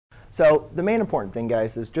So the main important thing,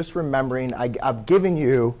 guys, is just remembering I've given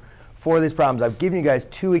you, for these problems, I've given you guys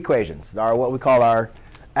two equations, what we call our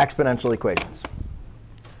exponential equations.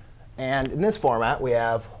 And in this format, we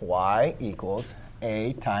have y equals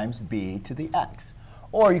a times b to the x.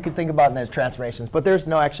 Or you could think about it as transformations, but there's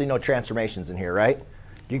actually no transformations in here, right?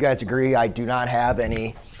 Do you guys agree I do not have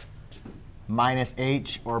any minus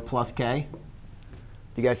h or plus k?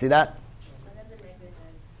 Do you guys see that?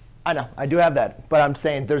 I know, I do have that, but I'm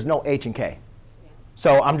saying there's no h and k.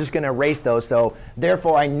 So I'm just going to erase those. So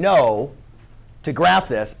therefore, I know to graph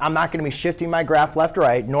this, I'm not going to be shifting my graph left or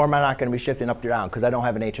right, nor am I not going to be shifting up or down, because I don't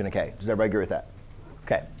have an h and a k. Does everybody agree with that?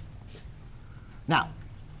 OK. Now,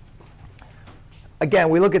 again,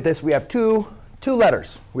 we look at this. We have two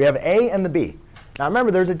letters. We have a and the b. Now,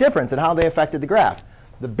 remember, there's a difference in how they affected the graph.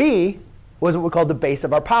 The b was what we call the base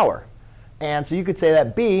of our power. And so you could say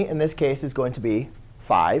that b, in this case, is going to be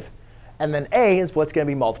 5. And then a is what's going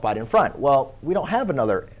to be multiplied in front. Well, we don't have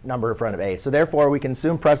another number in front of a. So therefore, we can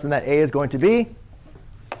assume, Preston, that a is going to be,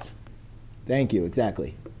 thank you,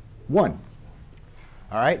 exactly, 1.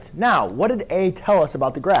 All right. Now, what did a tell us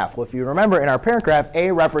about the graph? Well, if you remember, in our parent graph,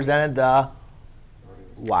 a represented the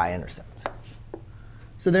y-intercept.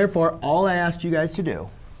 So therefore, all I asked you guys to do,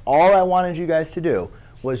 all I wanted you guys to do,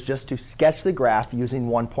 was just to sketch the graph using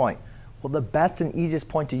 1 point. Well, the best and easiest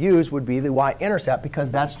point to use would be the y-intercept,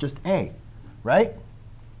 because that's just a, right?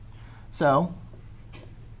 So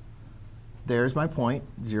there's my point,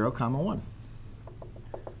 0, 1.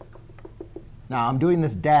 Now, I'm doing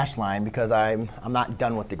this dash line because I'm not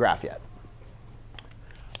done with the graph yet.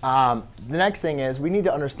 The next thing is we need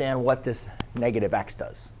to understand what this negative x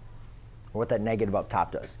does, or what that negative up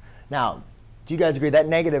top does. Now, do you guys agree that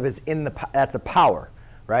negative is that's a power?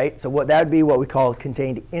 Right? So that would be what we call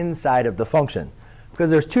contained inside of the function. Because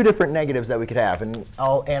there's two different negatives that we could have. And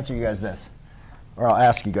I'll answer you guys this. Or I'll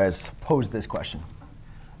ask you guys, pose this question.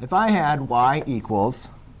 If I had y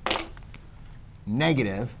equals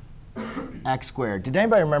negative x squared, did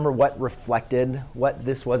anybody remember what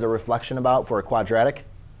this was a reflection about for a quadratic?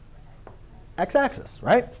 X-axis,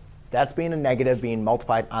 right? That's being a negative being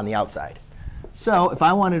multiplied on the outside. So if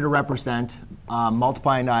I wanted to represent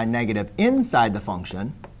multiplying by a negative inside the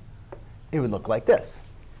function, it would look like this.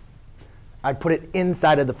 I'd put it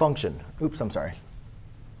inside of the function. Oops, I'm sorry.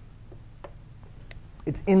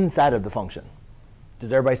 It's inside of the function.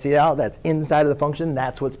 Does everybody see how that's inside of the function?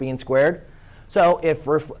 That's what's being squared. So if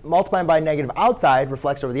multiplying by negative outside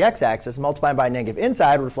reflects over the x-axis, multiplying by negative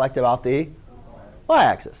inside reflects about the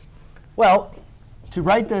y-axis. Well, to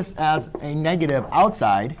write this as a negative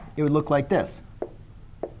outside, it would look like this.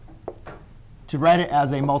 To write it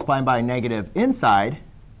as a multiplying by a negative inside,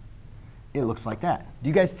 it looks like that. Do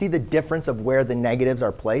you guys see the difference of where the negatives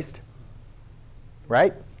are placed?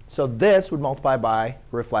 Right? So this would multiply by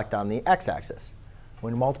reflect on the x-axis.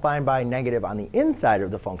 When multiplying by a negative on the inside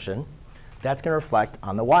of the function, that's going to reflect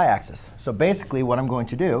on the y-axis. So basically, what I'm going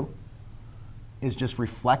to do is just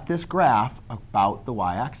reflect this graph about the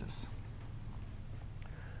y-axis.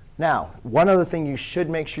 Now, one other thing you should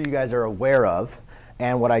make sure you guys are aware of,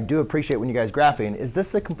 and what I do appreciate when you guys graphing, is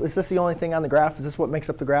this the only thing on the graph? Is this what makes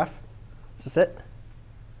up the graph? Is this it?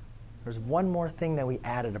 There's one more thing that we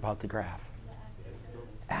added about the graph.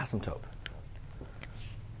 Asymptote.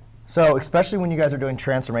 So especially when you guys are doing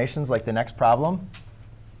transformations like the next problem,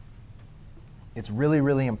 it's really,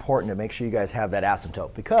 really important to make sure you guys have that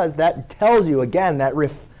asymptote. Because that tells you, again,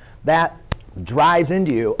 that drives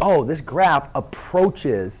into you, oh, this graph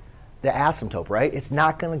approaches the asymptote, right? It's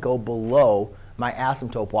not going to go below my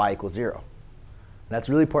asymptote y equals 0. And that's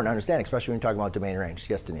really important to understand, especially when you're talking about domain range.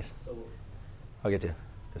 Yes, Denise? So I'll get to you.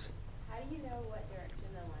 Yes. How do you know what direction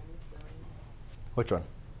the line is going? Which one?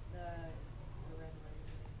 The red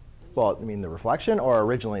line. Well, you mean the reflection or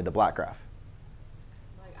originally the black graph?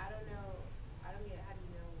 Like, I don't know. I don't get how do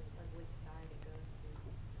you know like which side it goes to?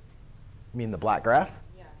 You mean the black graph?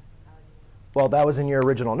 Yeah. How do you Well, that was in your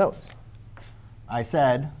original notes. I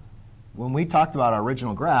said, when we talked about our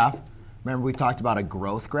original graph, remember we talked about a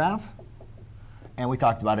growth graph, and we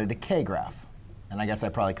talked about a decay graph. And I guess I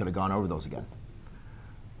probably could have gone over those again.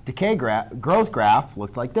 Growth graph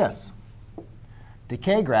looked like this.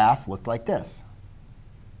 Decay graph looked like this.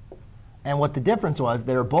 And what the difference was,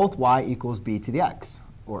 they were both y equals b to the x,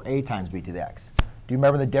 or a times b to the x. Do you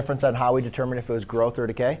remember the difference on how we determined if it was growth or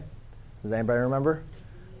decay? Does anybody remember?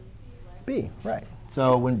 B, right.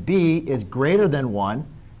 So when b is greater than 1,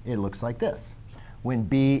 it looks like this. When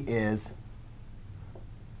b is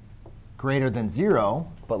greater than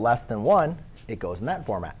 0 but less than 1, it goes in that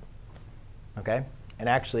format. Okay? And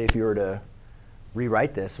actually, if you were to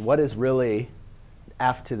rewrite this, what is really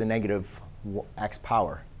f to the negative x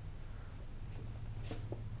power?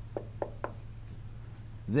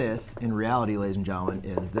 This, in reality, ladies and gentlemen,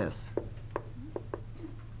 is this.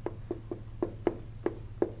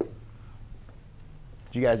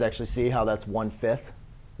 Do you guys actually see how that's 1/5?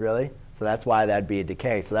 Really? So that's why that'd be a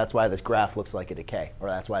decay. So that's why this graph looks like a decay, or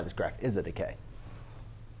that's why this graph is a decay.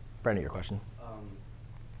 Brandon, your question?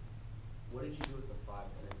 What did you do with the 5?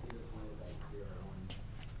 Because I see the point is like 0 and 1.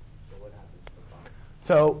 So what happened to the 5?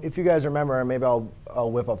 So if you guys remember, maybe I'll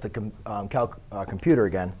whip up the computer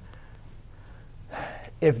again.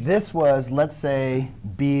 If this was, let's say,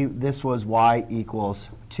 this was y equals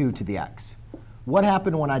 2 to the x. What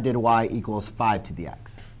happened when I did y equals 5 to the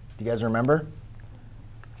x? Do you guys remember?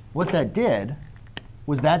 What that did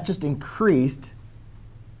was that just increased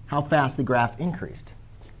how fast the graph increased.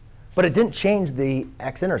 But it didn't change the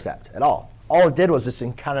x-intercept at all. All it did was just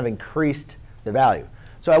kind of increased the value.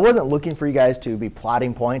 So I wasn't looking for you guys to be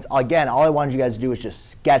plotting points. Again, all I wanted you guys to do was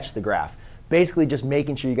just sketch the graph, basically just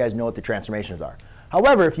making sure you guys know what the transformations are.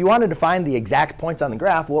 However, if you wanted to find the exact points on the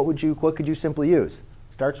graph, what could you simply use?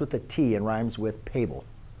 It starts with a T and rhymes with table.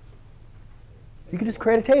 You could just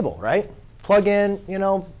create a table, right? Plug in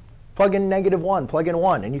 -1, plug in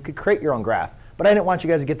 1, and you could create your own graph. But I didn't want you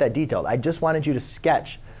guys to get that detailed. I just wanted you to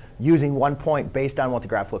sketch using one point based on what the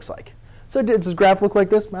graph looks like. So does this graph look like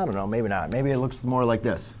this? I don't know, maybe not. Maybe it looks more like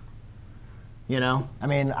this. You know, I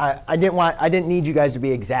mean, I didn't need you guys to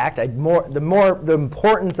be exact. The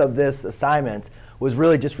importance of this assignment was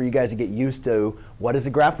really just for you guys to get used to what does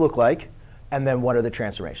the graph look like, and then what are the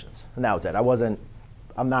transformations. And that was it.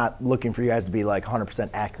 I'm not looking for you guys to be like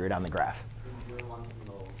 100% accurate on the graph.